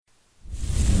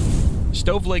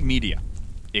Stoveleg Media,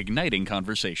 igniting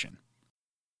conversation.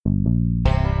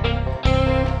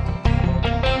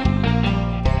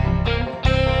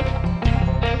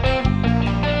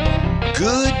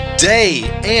 Good day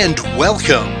and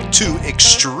welcome to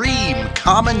Extreme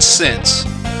Common Sense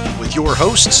with your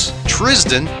hosts,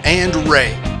 Trizdon and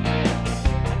Ray.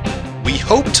 We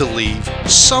hope to leave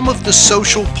some of the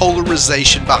social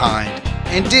polarization behind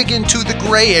and dig into the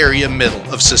gray area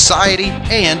middle of society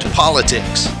and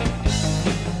politics.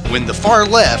 When the far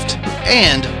left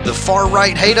and the far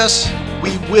right hate us,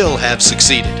 we will have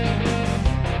succeeded.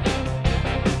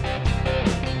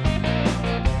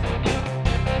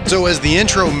 So as the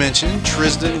intro mentioned,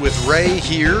 Trizdon with Ray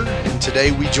here, and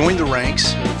today we join the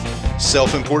ranks of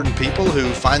self-important people who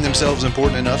find themselves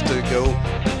important enough to go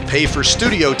pay for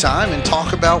studio time and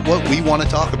talk about what we want to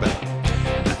talk about.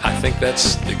 I think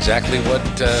that's exactly what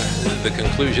the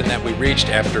conclusion that we reached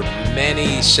after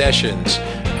many sessions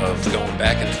of going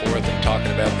back and forth and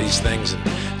talking about these things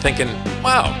and thinking,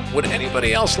 wow, would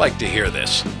anybody else like to hear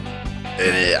this?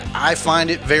 I find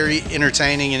it very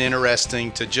entertaining and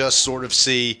interesting to just sort of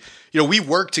see, we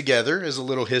work together as a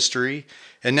little history,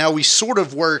 and now we sort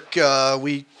of work a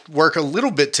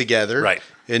little bit together. Right.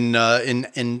 And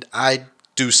I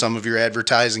do some of your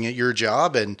advertising at your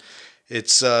job, and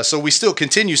it's so we still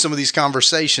continue some of these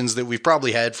conversations that we've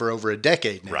probably had for over a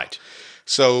decade now. Right.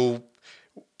 So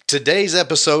today's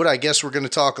episode, I guess we're going to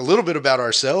talk a little bit about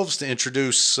ourselves to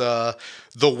introduce the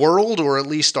world, or at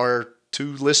least our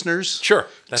two listeners. Sure,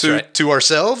 that's right. To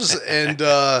ourselves, and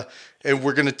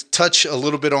we're going to touch a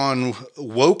little bit on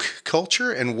woke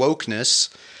culture and wokeness.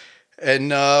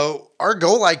 And our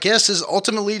goal, I guess, is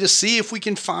ultimately to see if we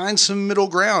can find some middle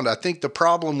ground. I think the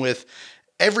problem with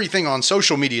everything on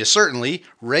social media, certainly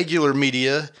regular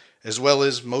media, as well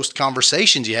as most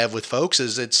conversations you have with folks,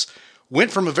 is it's went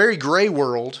from a very gray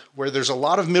world where there's a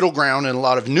lot of middle ground and a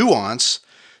lot of nuance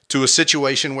to a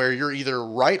situation where you're either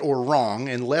right or wrong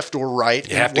and left or right.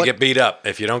 You have to get beat up.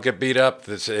 If you don't get beat up,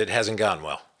 it hasn't gone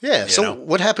well. Yeah. So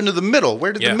what happened to the middle?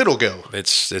 Where did the middle go? It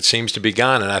seems to be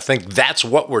gone, and I think that's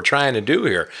what we're trying to do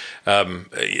here.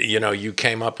 You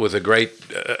came up with a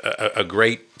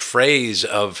great phrase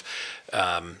of,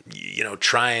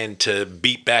 trying to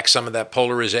beat back some of that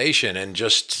polarization and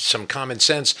just some common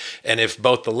sense. And if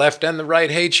both the left and the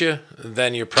right hate you,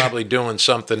 then you're probably doing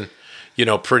something,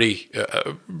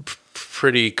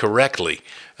 pretty correctly.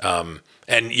 And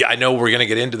I know we're going to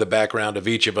get into the background of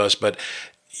each of us, but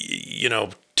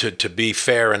to be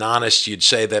fair and honest, you'd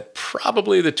say that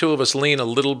probably the two of us lean a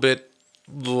little bit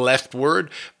leftward,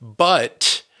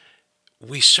 but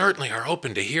we certainly are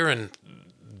open to hearing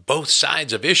both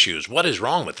sides of issues. What is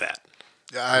wrong with that?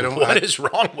 What is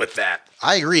wrong with that?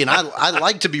 I agree, and I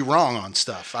like to be wrong on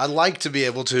stuff. I like to be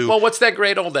able to. Well, what's that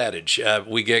great old adage?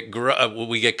 We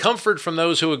get comfort from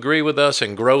those who agree with us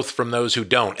and growth from those who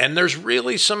don't. And there's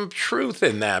really some truth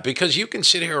in that, because you can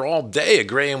sit here all day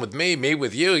agreeing with me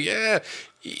with you. Yeah,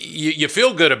 you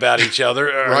feel good about each other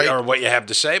right. or what you have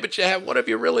to say, but what have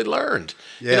you really learned?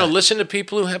 Yeah. Listen to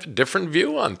people who have a different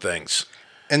view on things.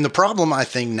 And the problem, I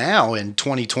think, now in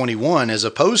 2021, as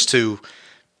opposed to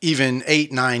even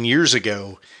 8-9 years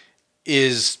ago,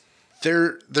 is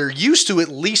there used to at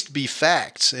least be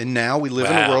facts, and now we live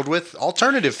in a world with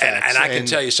alternative facts. And I can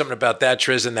tell you something about that,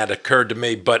 Trizdon, that occurred to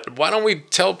me. But why don't we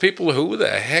tell people who the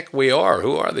heck we are?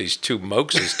 Who are these two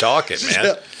mokes talking,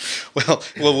 man? Yeah.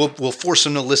 We'll force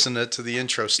them to listen to the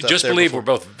intro stuff. Just believe we're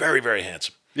both very, very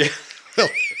handsome. Yeah.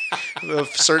 Well,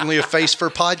 certainly a face for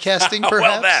podcasting, perhaps.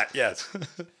 Well, that, yes.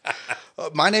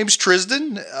 My name's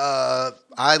Trizdon.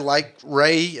 I, like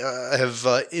Ray,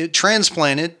 have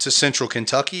transplanted to Central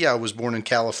Kentucky. I was born in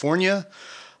California,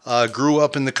 grew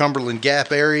up in the Cumberland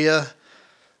Gap area,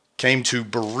 came to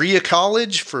Berea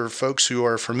College. For folks who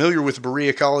are familiar with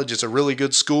Berea College, it's a really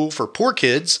good school for poor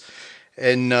kids.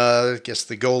 And I guess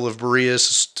the goal of Berea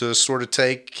is to sort of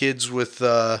take kids with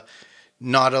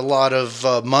not a lot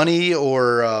of money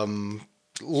or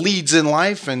leads in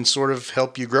life and sort of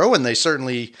help you grow. And they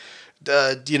certainly,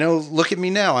 look at me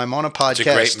now. I'm on a podcast. It's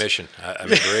a great mission.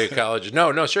 Berea College.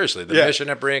 No, seriously. The mission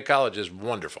at Berea College is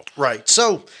wonderful. Right.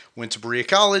 So went to Berea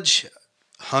College,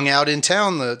 hung out in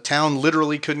town. The town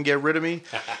literally couldn't get rid of me.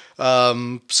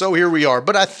 So here we are.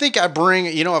 But I think I bring,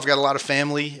 I've got a lot of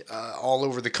family all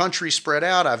over the country spread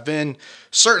out. I've been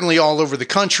certainly all over the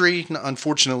country.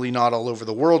 Unfortunately, not all over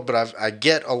the world, but I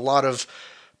get a lot of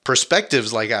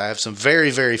perspectives. Like I have some very,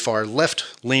 very far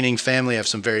left-leaning family. I have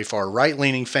some very far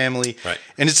right-leaning family. Right.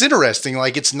 And it's interesting.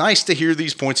 Like it's nice to hear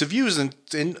these points of views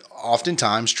and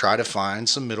oftentimes try to find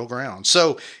some middle ground.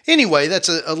 So anyway, that's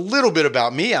a little bit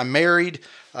about me. I'm married.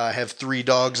 I have 3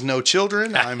 dogs, no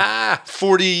children. I'm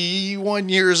 41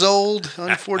 years old,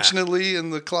 unfortunately,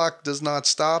 and the clock does not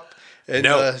stop. And,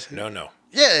 No.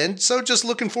 Yeah, and so just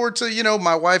looking forward to,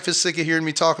 my wife is sick of hearing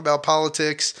me talk about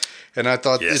politics, and I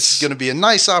thought it's going to be a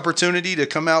nice opportunity to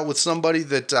come out with somebody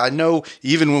that I know,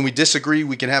 even when we disagree,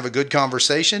 we can have a good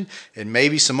conversation, and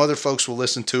maybe some other folks will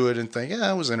listen to it and think,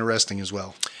 that was interesting as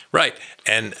well. Right.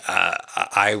 And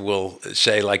I will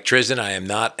say, like Trizdon, I am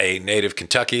not a native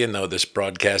Kentuckian, though this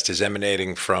broadcast is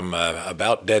emanating from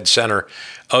about dead center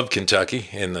of Kentucky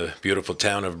in the beautiful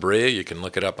town of Berea. You can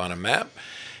look it up on a map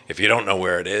if you don't know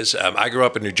where it is. I grew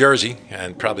up in New Jersey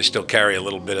and probably still carry a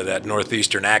little bit of that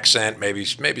Northeastern accent, maybe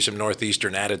some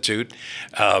Northeastern attitude.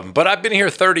 But I've been here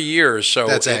 30 years, so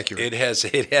that's accurate.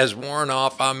 It has worn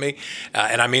off on me,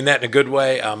 and I mean that in a good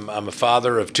way. I'm a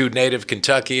father of 2 native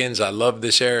Kentuckians. I love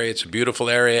this area. It's a beautiful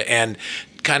area, and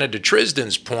kind of to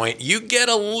Trizdon's point, you get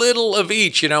a little of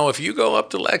each. If you go up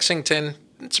to Lexington,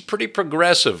 it's a pretty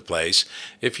progressive place.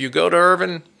 If you go to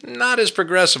Irvine, not as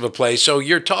progressive a place. So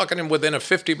you're talking within a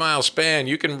 50-mile span,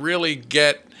 you can really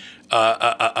get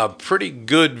a pretty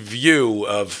good view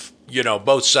of,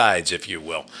 both sides, if you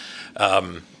will.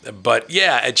 But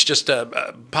yeah, it's just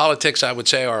politics, I would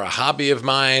say, are a hobby of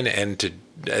mine. And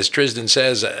as Trizdon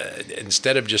says,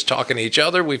 instead of just talking to each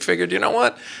other, we figured,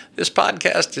 what? This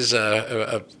podcast is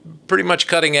a pretty much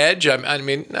cutting edge. I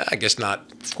mean, I guess not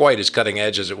quite as cutting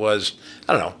edge as it was,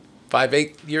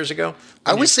 5-8 years ago.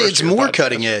 I would say it's more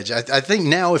cutting edge. I think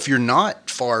now if you're not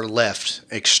far left,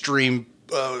 extreme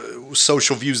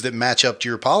social views that match up to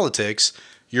your politics,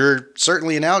 you're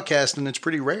certainly an outcast, and it's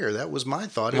pretty rare. That was my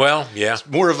thought. Well, yeah. It's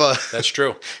more of a... That's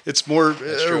true. It's more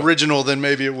original than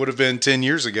maybe it would have been 10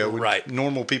 years ago when right.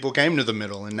 normal people came to the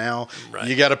middle, and now right.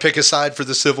 you got to pick a side for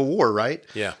the Civil War, right?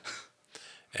 Yeah.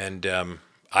 And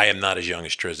I am not as young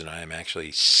as Trizdon. I am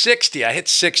actually 60. I hit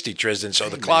 60, Trizdon, so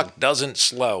the clock doesn't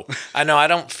slow. I know, I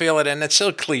don't feel it, and it's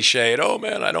so cliched. Oh,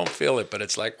 man, I don't feel it. But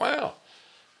it's like, wow,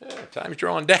 time's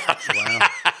drawing down. Wow.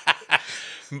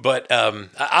 But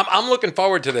I'm looking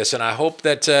forward to this, and I hope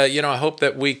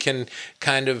that we can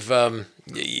kind of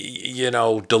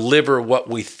deliver what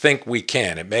we think we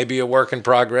can. It may be a work in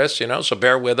progress, so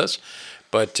bear with us.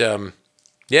 But I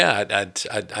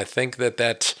think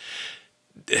that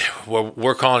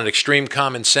we're calling it extreme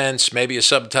common sense. Maybe a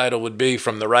subtitle would be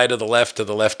from the right of the left to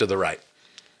the left of the right.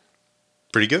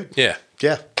 Pretty good. Yeah.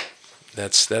 Yeah.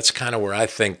 That's kind of where I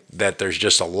think that there's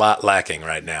just a lot lacking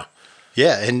right now.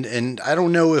 Yeah, and I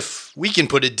don't know if we can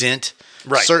put a dent,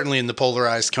 certainly in the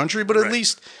polarized country, but at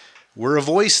least we're a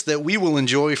voice that we will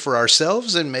enjoy for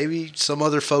ourselves, and maybe some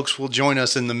other folks will join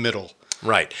us in the middle.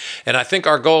 Right. And I think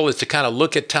our goal is to kind of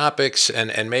look at topics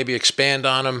and maybe expand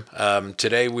on them.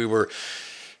 Today we were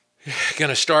going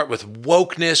to start with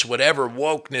wokeness, whatever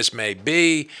wokeness may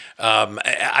be.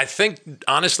 I think,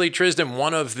 honestly, Trizdon,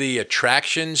 one of the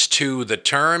attractions to the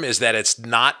term is that it's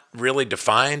not really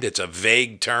defined. It's a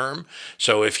vague term.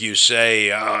 So if you say,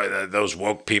 those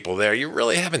woke people there, you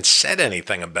really haven't said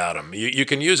anything about them. You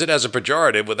can use it as a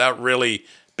pejorative without really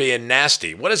being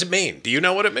nasty. What does it mean? Do you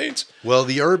know what it means? Well,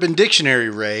 the Urban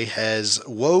Dictionary, Ray, has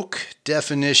woke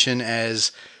definition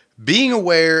as being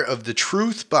aware of the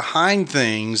truth behind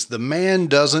things the man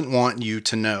doesn't want you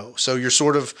to know. So you're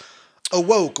sort of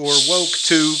awoke or woke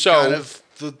to kind of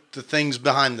the things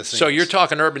behind the scenes. So you're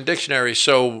talking Urban Dictionary,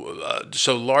 so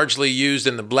largely used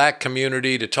in the black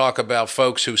community to talk about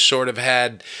folks who sort of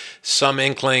had some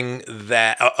inkling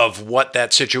of what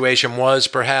that situation was,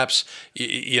 perhaps,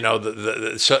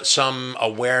 some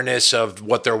awareness of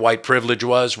what their white privilege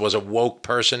was a woke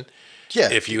person. Yeah.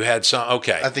 If you had some,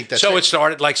 okay. I think that's so. right. It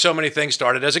started, like so many things,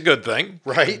 started as a good thing.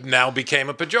 Right. Now became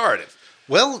a pejorative.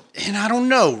 Well, and I don't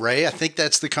know, Ray. I think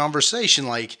that's the conversation.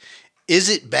 Like, is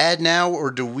it bad now,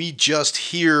 or do we just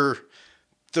hear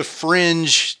the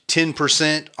fringe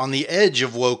 10% on the edge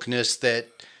of wokeness that,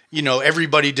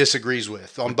 everybody disagrees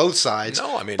with on both sides?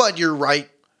 No, I mean... But your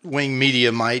right-wing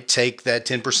media might take that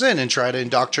 10% and try to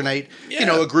indoctrinate,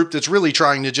 a group that's really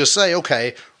trying to just say,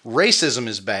 okay, racism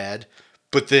is bad.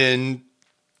 But then,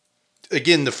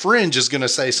 again, the fringe is going to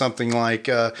say something like,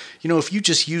 if you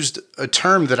just used a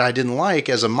term that I didn't like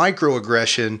as a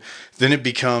microaggression, then it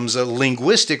becomes a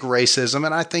linguistic racism.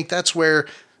 And I think that's where,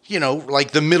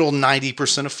 like the middle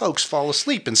 90% of folks fall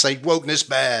asleep and say wokeness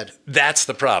bad. That's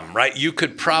the problem, right? You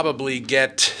could probably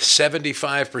get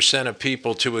 75% of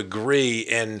people to agree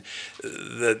in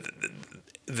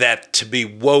that to be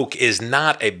woke is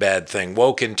not a bad thing.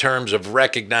 Woke in terms of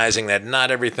recognizing that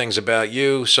not everything's about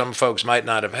you. Some folks might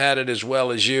not have had it as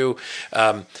well as you,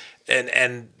 and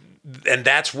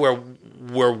that's where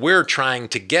we're trying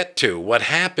to get to. What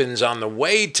happens on the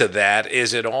way to that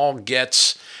is it all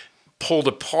gets pulled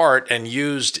apart and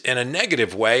used in a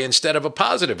negative way instead of a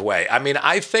positive way. I mean,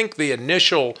 I think the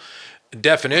initial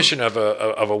definition of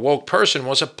a woke person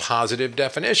was a positive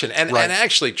definition. And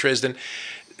actually, Trizdon,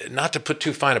 not to put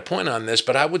too fine a point on this,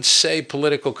 but I would say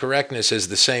political correctness is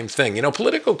the same thing. You know,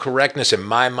 political correctness in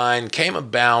my mind came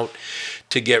about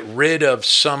to get rid of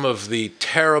some of the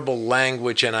terrible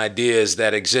language and ideas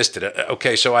that existed.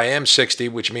 Okay, so I am 60,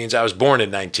 which means I was born in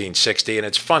 1960, and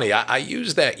it's funny. I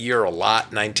use that year a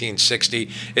lot, 1960.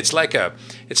 It's like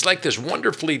this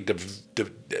wonderfully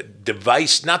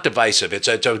not divisive. It's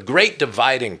a great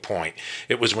dividing point.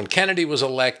 It was when Kennedy was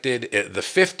elected. The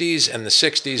 50s and the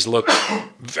 60s looked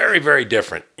very, very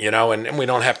different, you know, and we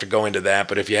don't have to go into that,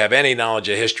 but if you have any knowledge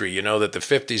of history, you know that the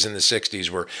 50s and the 60s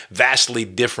were vastly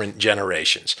different generations.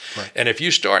 Right. And if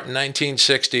you start in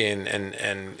 1960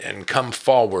 and come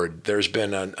forward, there's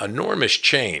been an enormous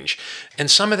change.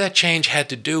 And some of that change had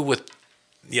to do with,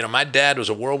 you know, my dad was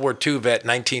a World War II vet,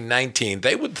 1919.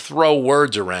 They would throw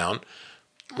words around,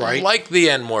 right, like the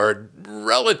N-word,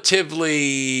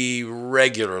 relatively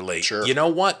regularly. Sure. You know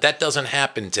what? That doesn't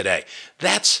happen today.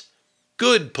 That's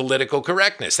good political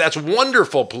correctness. That's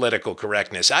wonderful political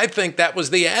correctness. I think that was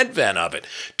the advent of it,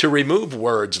 to remove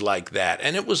words like that.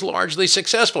 And it was largely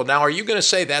successful. Now, are you going to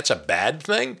say that's a bad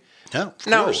thing?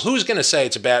 No, who's going to say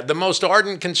it's a bad? The most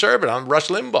ardent conservative, Rush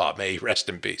Limbaugh, may he rest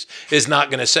in peace, is not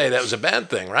going to say that was a bad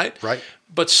thing, right? Right.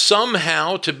 But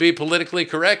somehow to be politically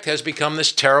correct has become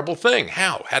this terrible thing.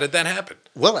 How? How did that happen?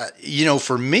 Well, you know,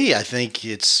 for me, I think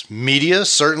it's media,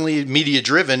 certainly media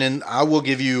driven. And I will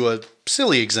give you a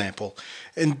silly example.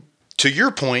 And to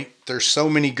your point, there's so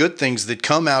many good things that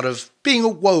come out of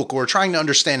being woke or trying to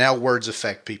understand how words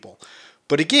affect people.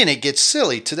 But again, it gets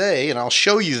silly today, and I'll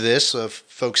show you this if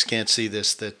folks can't see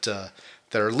this that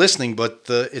are listening. But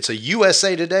it's a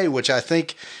USA Today, which I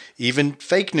think even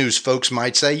fake news folks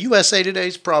might say USA Today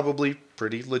is probably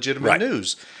pretty legitimate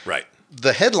news. Right.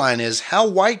 The headline is how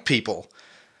white people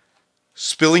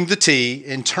spilling the tea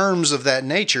in terms of that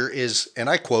nature is, and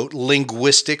I quote,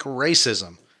 linguistic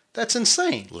racism. That's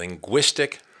insane.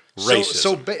 Linguistic racism.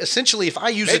 So essentially, if I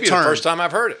use Maybe a term... the first time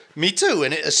I've heard it. Me too.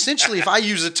 And essentially, if I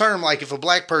use a term like if a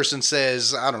black person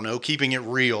says, I don't know, keeping it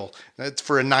real, that's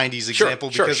for a 90s example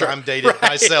because I'm dated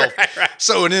myself. Right.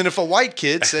 So, and then if a white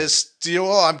kid says,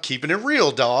 I'm keeping it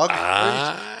real, dog.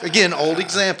 Again, old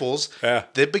examples,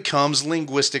 that becomes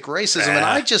linguistic racism. And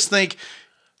I just think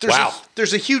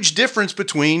there's a huge difference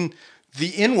between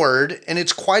the N-word, and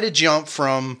it's quite a jump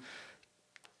from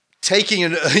taking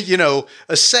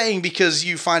a saying because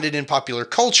you find it in popular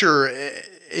culture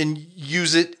and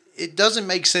use it. It doesn't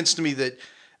make sense to me that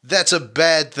that's a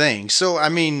bad thing. So, I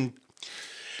mean,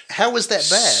 how is that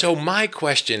bad? So my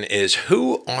question is,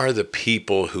 who are the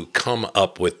people who come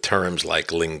up with terms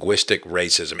like linguistic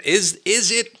racism? Is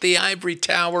it the ivory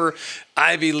tower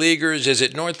Ivy Leaguers? Is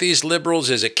it Northeast liberals?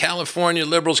 Is it California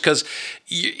liberals? Because,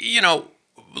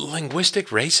 linguistic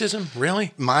racism?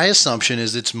 Really? My assumption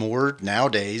is it's more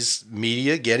nowadays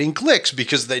media getting clicks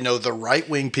because they know the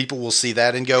right-wing people will see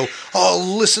that and go,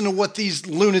 oh, listen to what these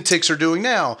lunatics are doing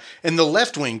now. And the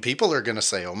left-wing people are going to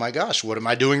say, oh my gosh, what am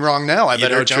I doing wrong now? I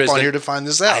better jump on here to find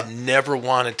this out. I never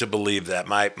wanted to believe that.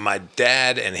 My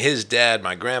dad and his dad,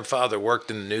 my grandfather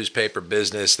worked in the newspaper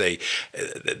business.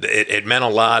 It meant a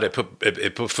lot. It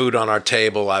put food on our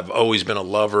table. I've always been a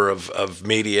lover of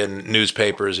media and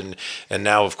newspapers and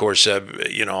now, of course,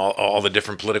 all the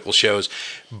different political shows.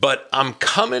 But I'm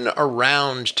coming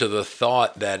around to the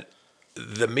thought that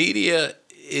the media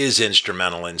is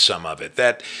instrumental in some of it.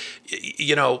 That,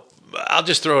 I'll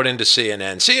just throw it into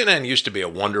CNN. CNN used to be a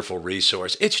wonderful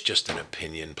resource. It's just an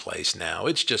opinion place now.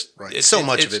 It's just... Right. So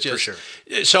much of it, for sure.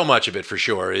 So much of it, for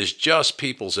sure, is just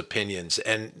people's opinions.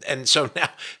 And so now...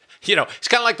 it's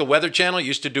kind of like the Weather Channel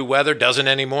used to do weather, doesn't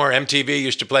anymore. MTV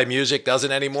used to play music,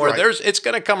 doesn't anymore. Right. It's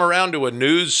going to come around to a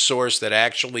news source that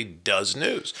actually does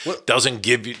news, doesn't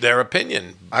give you their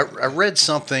opinion. I read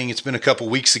something, it's been a couple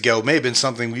weeks ago, may have been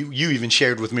something you even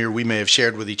shared with me or we may have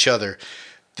shared with each other,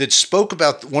 that spoke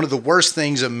about one of the worst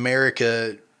things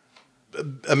Americans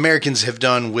have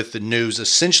done with the news,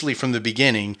 essentially from the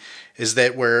beginning, is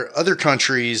that where other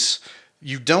countries,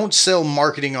 you don't sell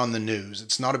marketing on the news.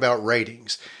 It's not about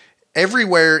ratings.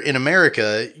 Everywhere in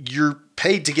America, you're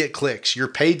paid to get clicks, you're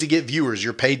paid to get viewers,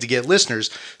 you're paid to get listeners,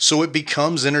 so it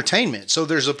becomes entertainment. So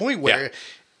there's a point where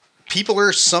people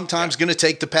are sometimes going to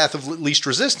take the path of least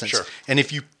resistance. Sure. And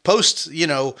if you post,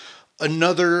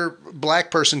 another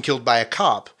black person killed by a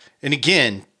cop, and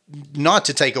again, not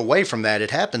to take away from that,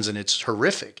 it happens and it's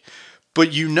horrific. But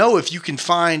if you can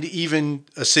find even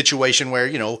a situation where,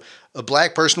 a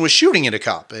black person was shooting at a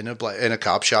cop and a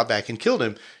cop shot back and killed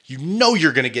him,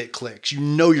 you're going to get clicks,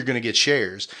 you're going to get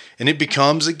shares. And it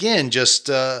becomes, again, just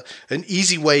an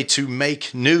easy way to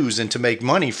make news and to make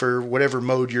money for whatever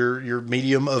mode your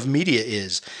medium of media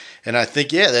is. And I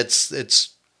think,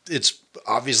 it's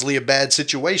obviously a bad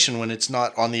situation when it's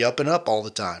not on the up and up all the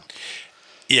time.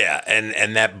 Yeah,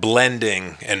 and that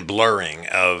blending and blurring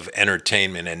of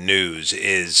entertainment and news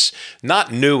is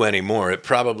not new anymore. It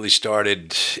probably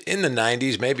started in the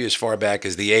 90s, maybe as far back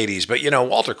as the 80s. But,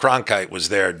 Walter Cronkite was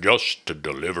there just to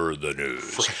deliver the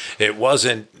news. Right. It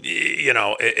wasn't,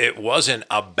 it wasn't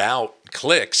about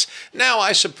clicks. Now,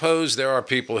 I suppose there are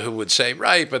people who would say,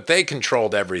 right, but they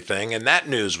controlled everything and that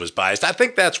news was biased. I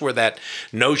think that's where that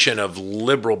notion of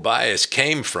liberal bias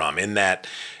came from, in that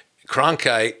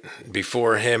Cronkite,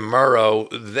 before him, Murrow,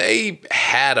 they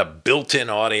had a built-in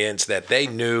audience that they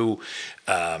knew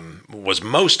was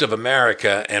most of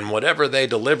America, and whatever they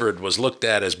delivered was looked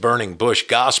at as burning bush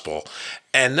gospel.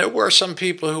 And there were some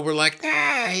people who were like,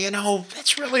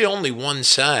 that's really only one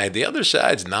side. The other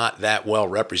side's not that well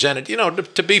represented,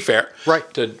 to be fair,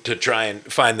 right? To try and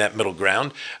find that middle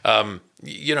ground.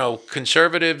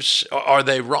 Conservatives, are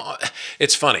they wrong?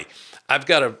 It's funny. I've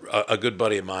got a good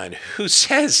buddy of mine who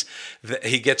says that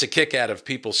he gets a kick out of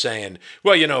people saying,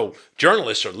 well,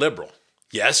 journalists are liberal.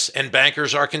 Yes, and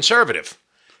bankers are conservative.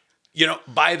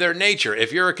 By their nature,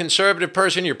 if you're a conservative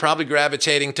person, you're probably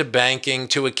gravitating to banking,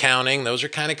 to accounting. Those are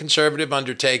kind of conservative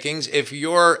undertakings. If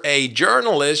you're a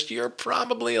journalist, you're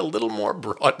probably a little more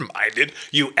broad-minded.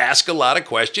 You ask a lot of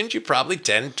questions. You probably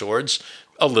tend towards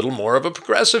a little more of a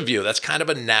progressive view. That's kind of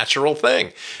a natural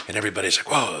thing. And everybody's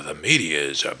like, whoa, the media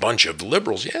is a bunch of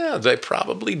liberals. Yeah, they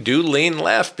probably do lean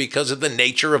left because of the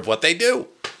nature of what they do.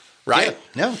 Right?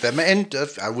 Yeah, no, and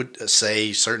I would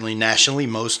say certainly nationally,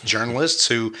 most journalists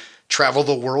who travel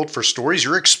the world for stories,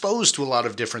 you're exposed to a lot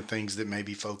of different things that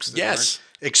maybe folks that aren't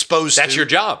exposed to. That's your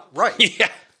job. Right.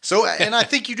 Yeah. So, and I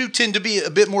think you do tend to be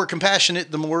a bit more compassionate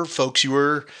the more folks you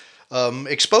were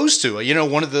exposed to.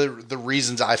 One of the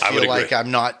reasons I feel like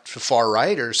I'm not far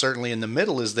right or certainly in the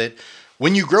middle is that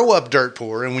when you grow up dirt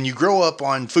poor and when you grow up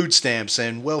on food stamps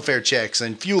and welfare checks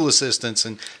and fuel assistance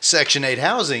and Section 8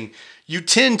 housing, you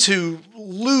tend to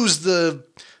lose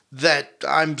that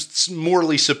I'm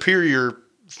morally superior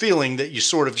feeling that you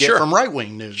sort of get from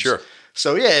right-wing news. Sure.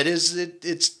 So yeah,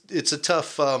 it's a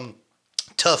tough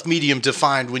medium to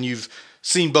find when you've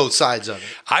seen both sides of it.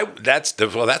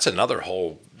 That's another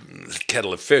whole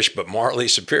kettle of fish, but morally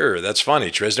superior. That's funny,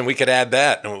 Trizdon. We could add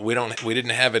that. We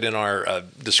didn't have it in our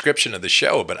description of the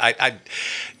show, but I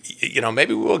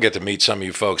maybe we will get to meet some of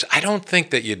you folks. I don't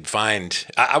think that you'd find.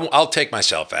 I'll take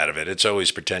myself out of it. It's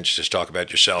always pretentious to talk about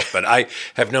yourself, but I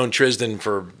have known Trizdon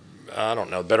for, I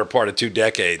don't know, the better part of 2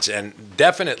 decades, and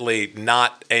definitely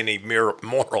not any mere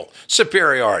moral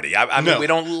superiority. I mean, we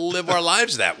don't live our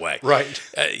lives that way. Right.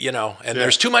 And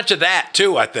there's too much of that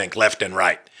too, I think, left and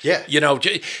right. Yeah.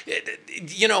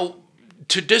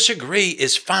 To disagree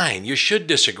is fine. You should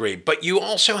disagree, but you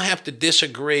also have to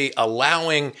disagree,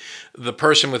 allowing the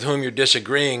person with whom you're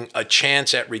disagreeing a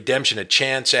chance at redemption,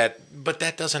 but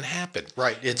that doesn't happen.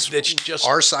 Right. It's just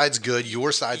our side's good,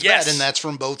 your side's bad, and that's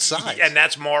from both sides. And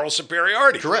that's moral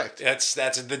superiority. Correct. That's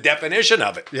the definition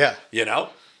of it. Yeah.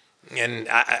 And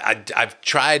I've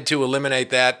tried to eliminate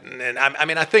that, and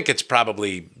I think it's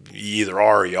probably either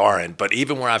are or you aren't. But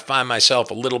even where I find myself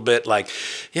a little bit like,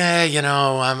 in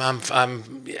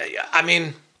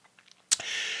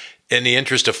the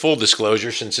interest of full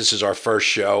disclosure, since this is our first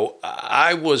show,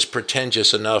 I was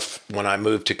pretentious enough when I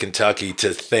moved to Kentucky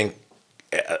to think,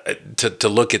 to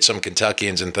look at some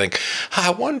Kentuckians and think,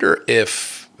 I wonder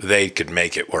if they could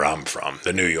make it where I'm from,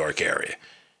 the New York area.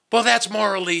 Well, that's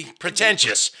morally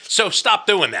pretentious, so stop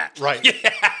doing that. Right.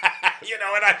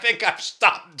 And I think I've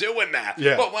stopped doing that.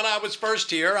 Yeah. But when I was first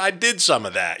here, I did some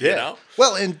of that,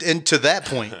 Well, and to that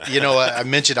point, I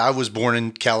mentioned I was born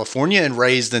in California and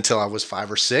raised until I was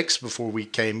 5 or 6 before we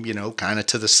came, kind of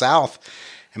to the South.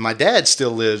 And my dad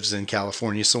still lives in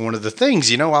California. So one of the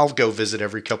things, I'll go visit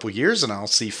every couple of years and I'll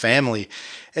see family.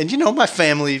 And, my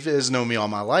family has known me all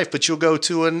my life, but you'll go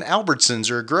to an Albertsons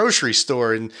or a grocery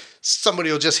store and somebody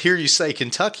will just hear you say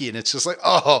Kentucky. And it's just like,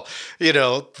 oh,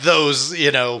 those,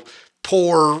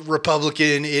 poor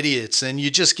Republican idiots. And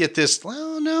you just get this,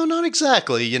 well, no, not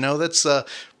exactly. That's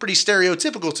pretty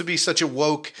stereotypical to be such a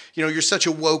woke, you're such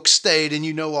a woke state and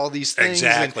you know all these things.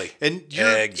 Exactly. And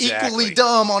you're equally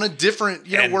dumb on a different,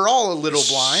 we're all a little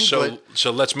blind.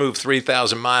 So let's move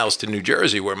 3,000 miles to New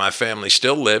Jersey, where my family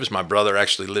still lives. My brother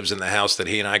actually lives in the house that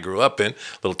he and I grew up in, a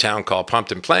little town called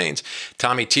Pumpkin Plains.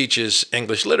 Tommy teaches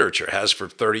English literature, has for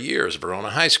 30 years,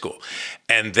 Verona High School.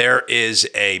 And there is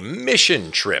a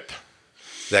mission trip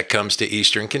that comes to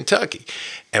Eastern Kentucky.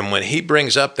 And when he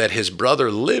brings up that his brother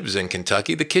lives in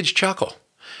Kentucky, the kids chuckle.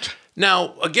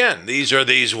 Now, again, these are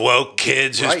these woke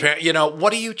kids whose parents,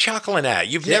 what are you chuckling at?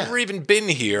 You've never even been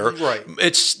here. Right.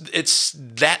 It's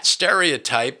that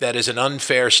stereotype that is an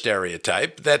unfair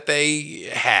stereotype that they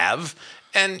have.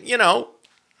 And,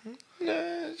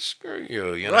 screw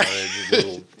you, right.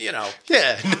 Little, yeah,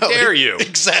 no, dare you?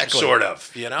 Exactly. Sort of,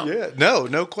 Yeah,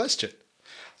 no question.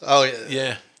 Oh,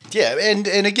 yeah. Yeah, and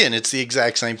again, it's the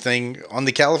exact same thing on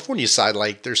the California side.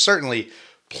 Like, there's certainly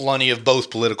plenty of both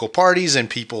political parties and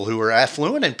people who are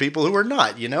affluent and people who are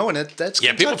not, and that's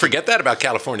Kentucky. People forget that about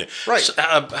California. Right. So,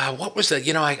 what was that?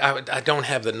 I don't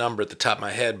have the number at the top of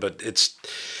my head, but it's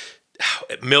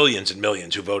millions and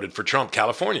millions who voted for Trump,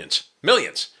 Californians.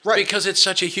 Millions. Right. Because it's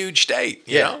such a huge state,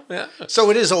 you know? Yeah.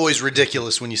 So it is always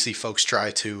ridiculous when you see folks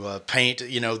try to paint,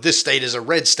 this state is a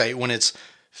red state when it's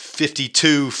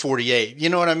 52-48. You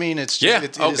know what I mean? It's just,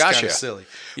 it is kind of silly.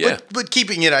 Yeah. But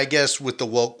keeping it, I guess, with the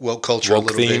woke culture a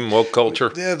little bit. Woke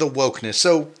culture. Yeah, the wokeness.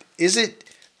 So is it,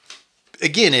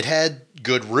 again, it had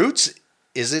good roots.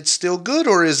 Is it still good,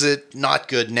 or is it not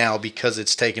good now because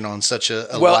it's taken on such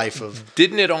a life of...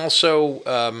 Didn't it also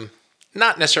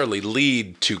not necessarily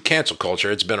lead to cancel culture?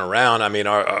 It's been around. I mean,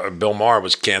 our Bill Maher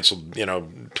was canceled,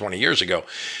 20 years ago.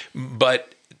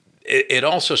 But it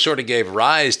also sort of gave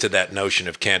rise to that notion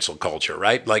of cancel culture,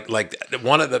 right? Like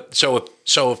one of the so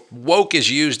if woke is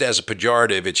used as a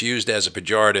pejorative, it's used as a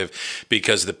pejorative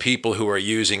because the people who are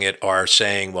using it are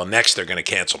saying, well, next they're going to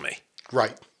cancel me.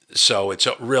 Right. So it's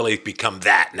really become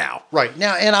that now. Right.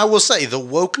 Now, and I will say, the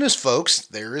wokeness folks,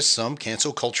 there is some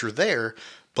cancel culture there,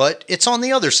 but it's on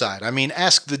the other side. I mean,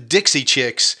 ask the Dixie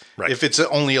Chicks if it's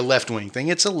only a left-wing thing.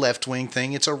 It's a left-wing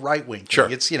thing. It's a right-wing thing. Sure.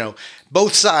 It's,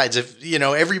 both sides. If,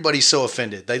 everybody's so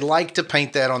offended. They like to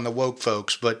paint that on the woke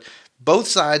folks, but both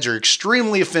sides are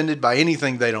extremely offended by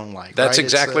anything they don't like. That's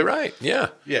exactly right. Yeah.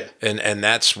 Yeah. And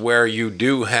that's where you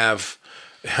do have...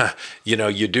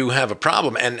 you do have a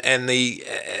problem, and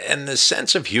the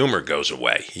sense of humor goes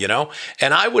away,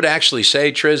 And I would actually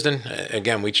say, Trizdon,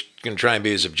 again, we can try and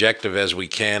be as objective as we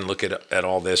can, look at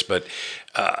all this, but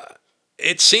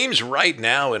it seems right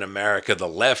now in America, the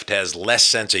left has less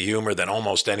sense of humor than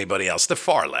almost anybody else, the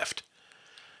far left.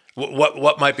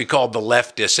 What might be called the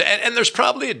leftists. And there's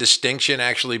probably a distinction,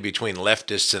 actually, between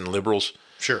leftists and liberals.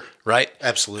 Sure. Right?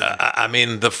 Absolutely. I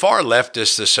mean, the far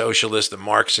leftists, the socialists, the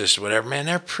Marxists, whatever, man,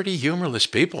 they're pretty humorless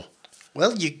people.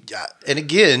 Well, and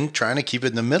again, trying to keep it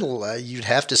in the middle, you'd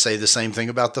have to say the same thing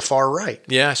about the far right.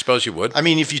 Yeah, I suppose you would. I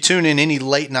mean, if you tune in any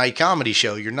late night comedy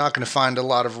show, you're not going to find a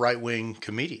lot of right-wing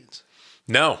comedians.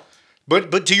 No.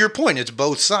 But to your point, it's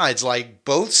both sides. Like,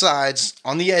 both sides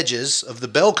on the edges of the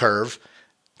bell curve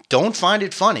don't find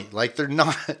it funny. Like,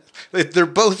 they're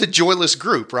both a joyless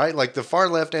group, right? Like the far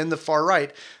left and the far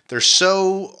right, they're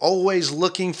so always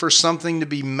looking for something to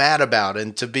be mad about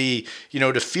and to be,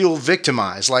 to feel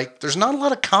victimized. Like, there's not a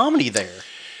lot of comedy there.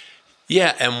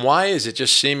 Yeah, and why is it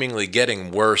just seemingly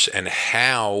getting worse? And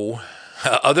how,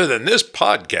 other than this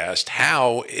podcast,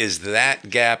 how is that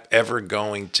gap ever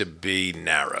going to be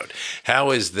narrowed?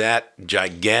 How is that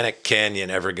gigantic canyon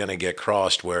ever going to get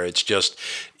crossed where it's just,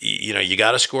 you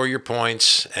got to score your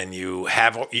points and you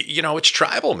have, it's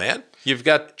tribal, man. You've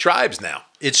got tribes now.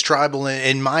 It's tribal.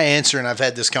 And my answer, and I've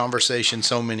had this conversation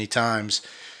so many times,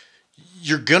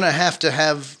 we're going to have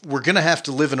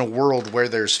to live in a world where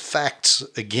there's facts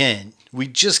again. We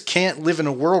just can't live in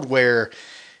a world where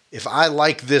if I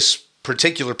like this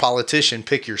particular politician,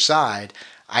 pick your side,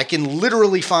 I can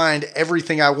literally find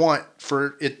everything I want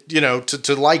for it,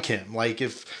 to like him. Like,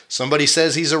 if somebody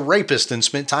says he's a rapist and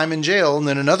spent time in jail, and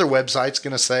then another website's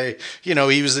going to say,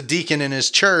 he was a deacon in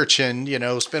his church and,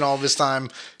 spent all of his time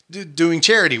doing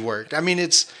charity work. I mean,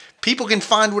 people can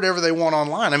find whatever they want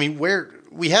online. I mean,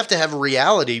 we have to have a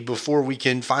reality before we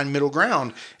can find middle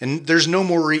ground, and there's no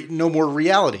more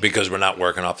reality because we're not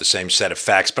working off the same set of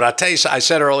facts. But I'll tell you, I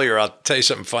said earlier, I'll tell you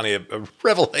something funny, a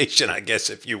revelation, I guess,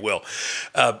 if you will.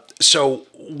 So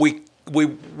we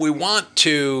want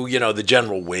to, the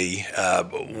general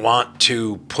want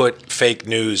to put fake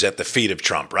news at the feet of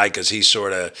Trump, right? Because he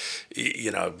sort of,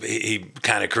 he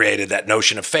kind of created that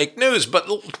notion of fake news. But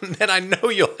then I know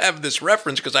you'll have this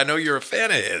reference because I know you're a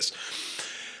fan of his.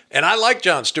 And I like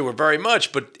Jon Stewart very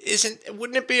much, but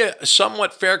wouldn't it be a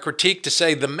somewhat fair critique to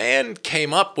say the man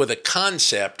came up with a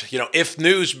concept,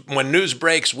 when news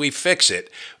breaks, we fix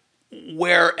it,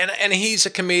 and he's a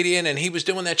comedian and he was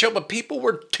doing that show, but people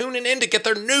were tuning in to get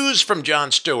their news from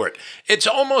Jon Stewart. It's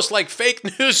almost like fake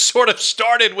news sort of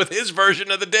started with his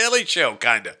version of The Daily Show,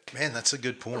 kind of. Man, that's a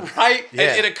good point. Right?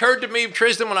 Yeah. It occurred to me,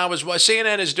 Trizdon, when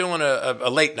CNN is doing a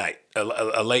late night.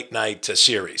 A late night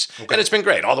series. Okay. And it's been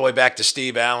great, all the way back to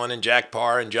Steve Allen and Jack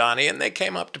Parr and Johnny, and they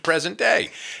came up to present day.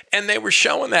 And they were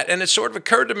showing that, and it sort of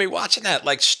occurred to me watching that,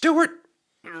 like Stewart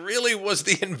really was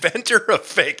the inventor of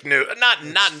fake news.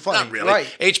 Not really.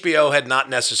 Right. HBO had not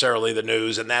necessarily the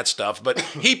news and that stuff, but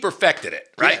he perfected it,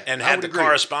 right? Yeah, and had the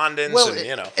correspondence,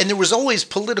 And there was always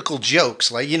political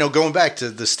jokes, like, going back to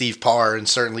the Steve Parr and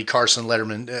certainly Carson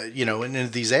Letterman,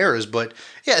 in these eras. But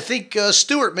yeah, I think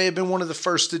Stewart may have been one of the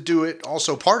first to do it,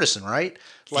 also partisan, right?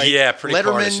 Like, yeah, pretty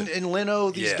Letterman partisan. And Leno,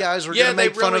 these guys were going to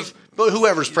make fun of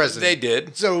whoever's president. They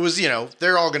did. So it was,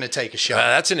 they're all going to take a shot.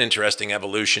 That's an interesting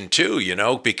evolution too,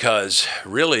 because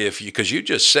really, because you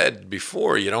just said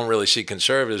before, you don't really see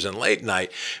conservatives in late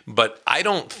night, but I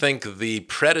don't think the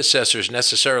predecessors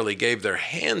necessarily gave their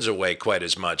hands away quite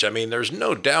as much. I mean, there's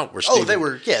no doubt where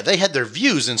they had their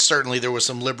views, and certainly there was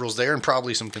some liberals there and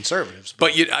probably some conservatives.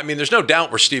 But there's no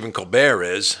doubt where Stephen Colbert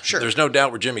is. Sure. There's no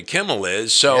doubt where Jimmy Kimmel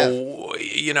is. So,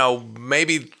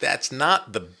 maybe that's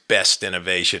not the best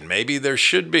innovation. Maybe there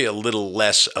should be a little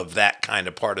less of that kind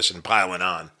of partisan piling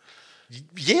on.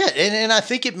 Yeah, and I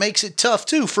think it makes it tough,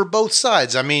 too, for both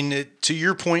sides. I mean, to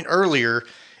your point earlier,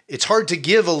 it's hard to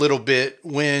give a little bit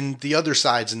when the other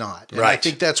side's not. And right. I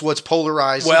think that's what's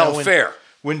polarized. Well, fair.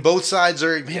 When both sides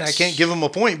are, I can't give them a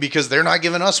point because they're not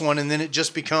giving us one, and then it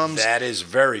just becomes... That is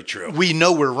very true. We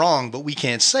know we're wrong, but we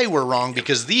can't say we're wrong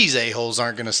because these a-holes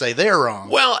aren't going to say they're wrong.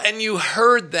 Well, and you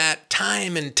heard that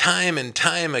time and time and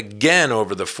time again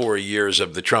over the 4 years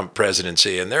of the Trump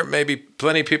presidency, and there may be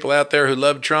plenty of people out there who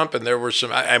love Trump, and there were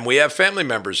some... And we have family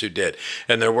members who did,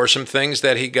 and there were some things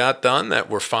that he got done that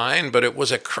were fine, but it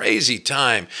was a crazy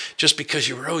time just because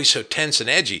you were always so tense and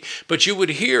edgy. But you would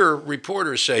hear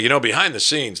reporters say, behind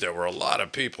the scenes, there were a lot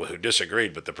of people who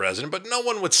disagreed with the president, but no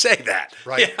one would say that.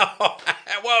 Right.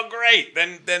 Well, great.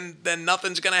 Then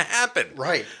nothing's going to happen.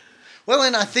 Right. Well,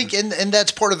 and I think, and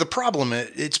that's part of the problem.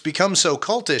 It's become so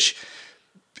cultish.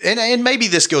 And maybe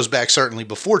this goes back certainly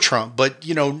before Trump, but,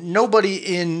 nobody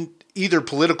in either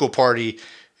political party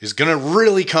is going to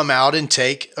really come out and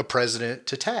take a president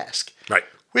to task. Right.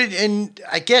 And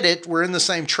I get it, we're in the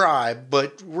same tribe,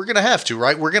 but we're going to have to,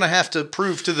 right? We're going to have to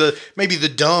prove to maybe the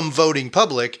dumb voting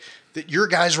public that your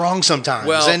guy's wrong sometimes.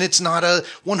 Well, and it's not a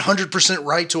 100%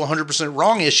 right to 100%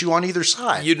 wrong issue on either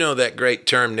side. You know that great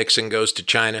term, Nixon goes to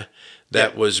China?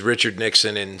 That was Richard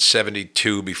Nixon in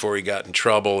 1972 before he got in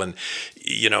trouble. And,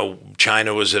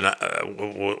 China was an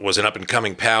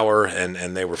up-and-coming power,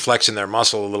 and they were flexing their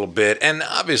muscle a little bit. And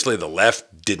obviously the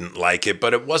left didn't like it,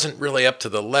 but it wasn't really up to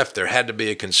the left. There had to be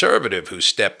a conservative who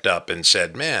stepped up and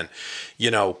said, man,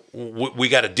 we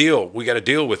got to deal. We got to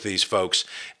deal with these folks.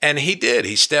 And he did.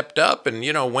 He stepped up and,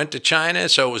 went to China.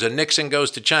 So it was a Nixon goes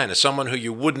to China. Someone who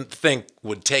you wouldn't think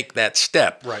would take that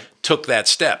step, right, took that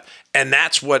step. And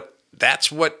that's what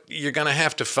you're going to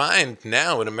have to find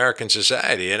now in American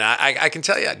society. And I can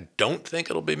tell you, I don't think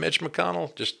it'll be Mitch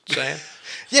McConnell, just saying.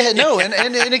 Yeah, no, and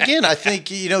again, I think,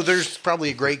 there's probably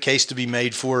a great case to be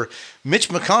made for Mitch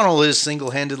McConnell has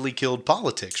single-handedly killed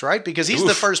politics, right? Because he's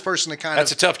the first person to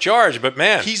That's a tough charge, but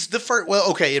man. He's the first,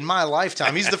 in my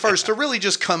lifetime, he's the first to really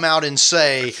just come out and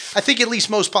say, I think at least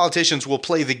most politicians will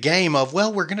play the game of,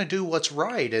 we're going to do what's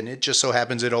right, and it just so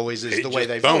happens it always is the way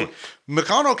they vote.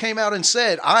 McConnell came out and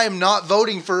said, I am not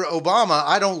voting for Obama.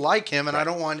 I don't like him, and I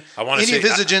don't want any of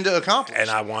his agenda accomplished. And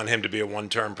I want him to be a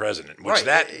one-term president, which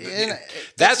right.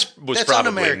 That was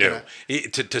probably new.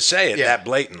 To say it that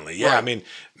blatantly. Yeah, right. I mean,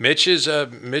 Mitch is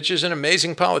an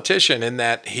amazing politician in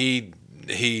that he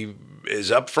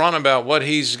is upfront about what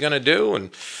he's going to do,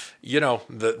 and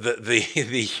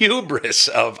the hubris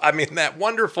of, that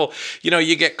wonderful,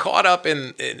 you get caught up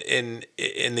in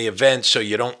the event, so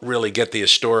you don't really get the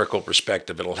historical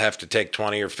perspective. It'll have to take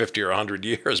 20 or 50 or 100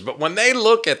 years. But when they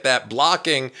look at that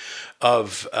blocking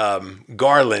of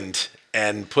Garland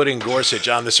and putting Gorsuch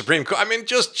on the Supreme Court,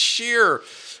 just sheer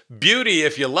beauty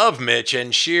if you love Mitch,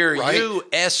 and sheer you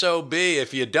SOB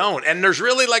if you don't. And there's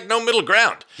really no middle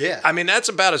ground. Yeah. That's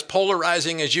about as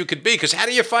polarizing as you could be, because how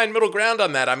do you find middle ground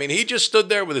on that? He just stood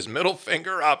there with his middle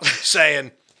finger up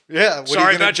saying,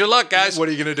 sorry about your luck, guys. What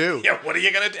are you going to do? Yeah, what are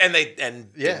you going to do? And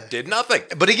they did nothing.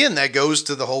 But again, that goes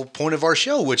to the whole point of our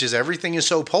show, which is everything is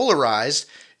so polarized,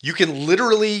 you can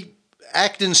literally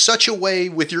act in such a way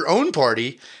with your own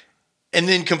party and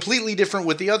then completely different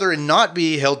with the other and not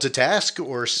be held to task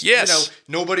or, Yes.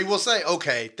 nobody will say,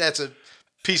 okay, that's a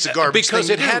piece of garbage because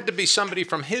thing it to do. had to be somebody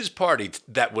from his party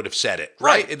that would have said it,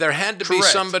 right? There had to be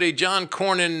Correct. somebody, John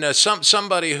Cornyn,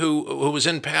 somebody who was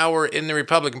in power in the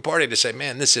Republican Party to say,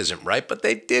 man, this isn't right, but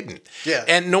they didn't. Yeah.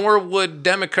 And nor would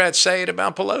Democrats say it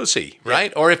about Pelosi,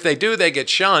 right? Or if they do, they get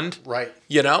shunned. Right.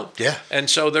 Yeah. And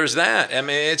so there's that. I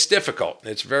mean, it's difficult.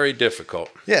 It's very difficult.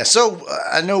 Yeah, so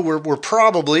I know we're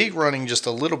probably running just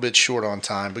a little bit short on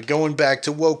time, but going back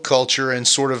to woke culture and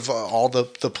sort of all the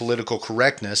political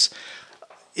correctness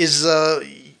is,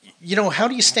 how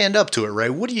do you stand up to it, Ray?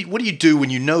 What do you do when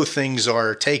you know things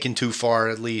are taken too far,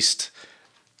 at least,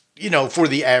 for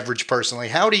the average person?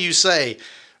 Like, how do you say,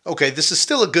 okay, this is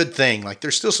still a good thing. Like,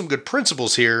 there's still some good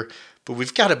principles here, but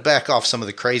we've got to back off some of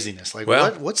the craziness. Like,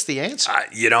 what's the answer?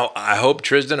 I hope,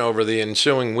 Trizdon, over the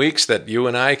ensuing weeks that you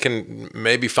and I can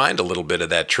maybe find a little bit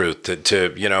of that truth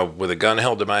to with a gun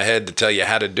held to my head to tell you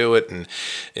how to do it. And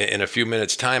in a few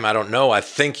minutes' time, I don't know. I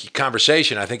think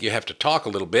you have to talk a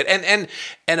little bit. And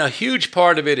a huge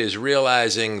part of it is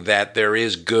realizing that there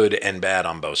is good and bad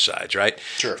on both sides, right?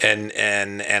 Sure.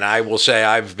 And I will say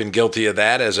I've been guilty of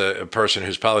that as a person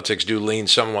whose politics do lean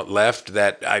somewhat left,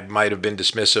 that I might have been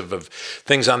dismissive of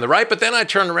things on the right, but then I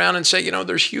turn around and say,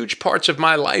 there's huge parts of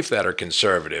my life that are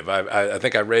conservative. I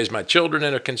think I raised my children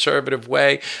in a conservative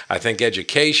way. I think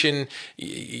education,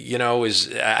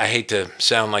 is, I hate to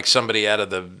sound like somebody out of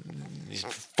the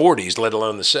 40s, let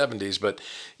alone the 70s, but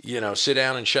sit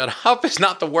down and shut up is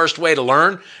not the worst way to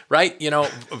learn, right?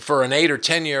 For an 8 or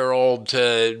 10-year-old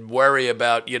to worry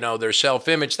about, their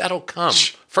self-image, that'll come.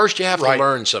 First, you have to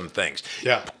learn some things.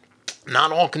 Yeah.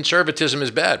 Not all conservatism is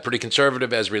bad. Pretty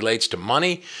conservative as relates to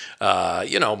money,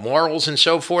 morals and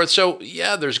so forth. So,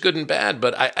 yeah, there's good and bad.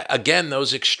 But, again,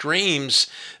 those extremes,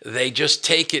 they just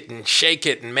take it and shake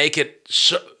it and make it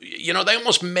so, they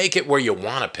almost make it where you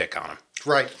want to pick on them.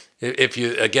 Right. If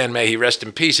you, again, may he rest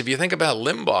in peace, if you think about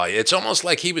Limbaugh, it's almost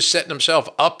like he was setting himself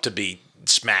up to be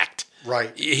smacked.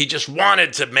 Right. He just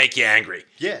wanted to make you angry.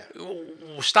 Yeah.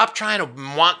 Stop trying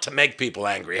to want to make people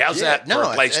angry. How's that for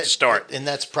a place to start? And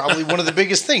that's probably one of the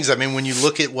biggest things. I mean, when you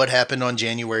look at what happened on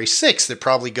January 6th, it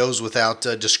probably goes without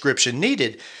description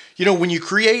needed. When you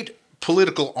create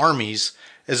political armies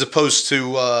as opposed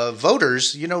to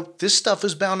voters, this stuff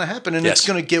is bound to happen, and it's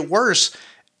going to get worse.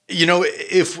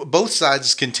 If both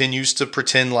sides continues to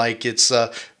pretend like it's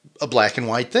a black and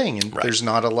white thing, and there's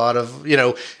not a lot of,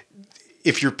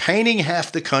 if you're painting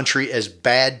half the country as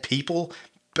bad people,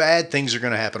 bad things are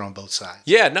going to happen on both sides.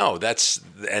 Yeah, no, that's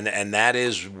and that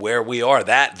is where we are.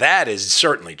 That is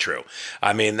certainly true.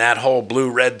 I mean, that whole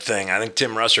blue-red thing, I think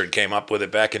Tim Russert came up with it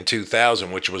back in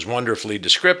 2000, which was wonderfully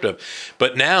descriptive.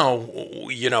 But now,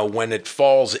 when it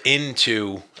falls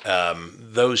into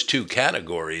those two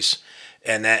categories,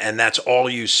 and that's all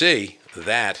you see,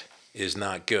 that is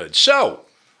not good. So,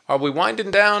 are we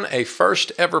winding down a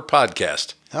first ever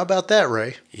podcast? How about that,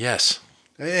 Ray? Yes.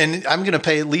 And I'm going to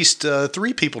pay at least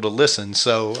 3 people to listen,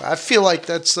 so I feel like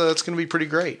that's going to be pretty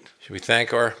great. Should we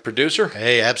thank our producer?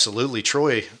 Hey, absolutely,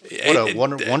 Troy. What a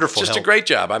wonderful just help. A great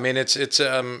job. I mean, it's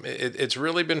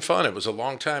really been fun. It was a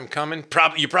long time coming.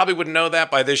 You probably wouldn't know that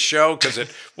by this show because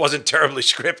it wasn't terribly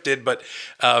scripted, but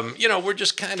we're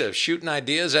just kind of shooting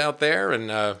ideas out there,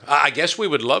 and I guess we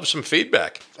would love some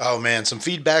feedback. Oh man, some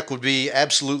feedback would be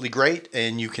absolutely great,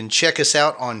 and you can check us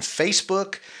out on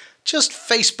Facebook. Just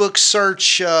Facebook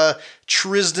search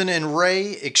Trizdon and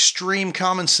Ray, Extreme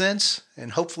Common Sense,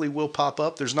 and hopefully we'll pop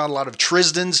up. There's not a lot of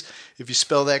Trizdons, if you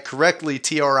spell that correctly,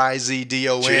 Trizdon.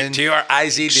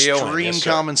 Trizdon. Extreme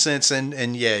Common Sense,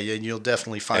 and you'll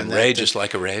definitely find and that. Ray, just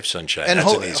like a ray of sunshine. And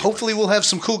That's an easy hopefully we'll have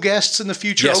some cool guests in the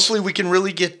future. Yes. Hopefully we can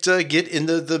really get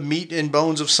into the meat and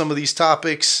bones of some of these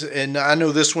topics. And I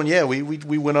know this one, we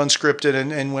went unscripted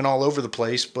and went all over the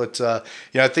place. But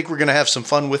I think we're going to have some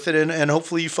fun with it. And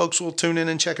hopefully you folks will tune in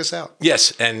and check us out.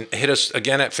 Yes, and hit us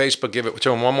again at Facebook. Give it to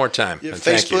them one more time. Yeah,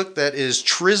 Facebook, that is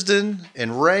Trizdon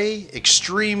and Ray,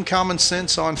 Extreme Common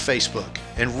Sense on Facebook.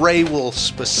 And Ray will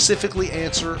specifically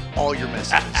answer all your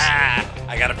messages.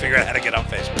 I got to figure out how to get on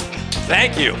Facebook.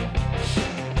 Thank you.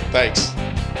 Thanks.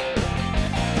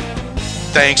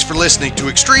 Thanks for listening to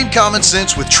Extreme Common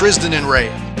Sense with Trizdon and Ray.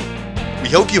 We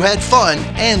hope you had fun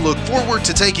and look forward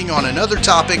to taking on another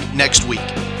topic next week.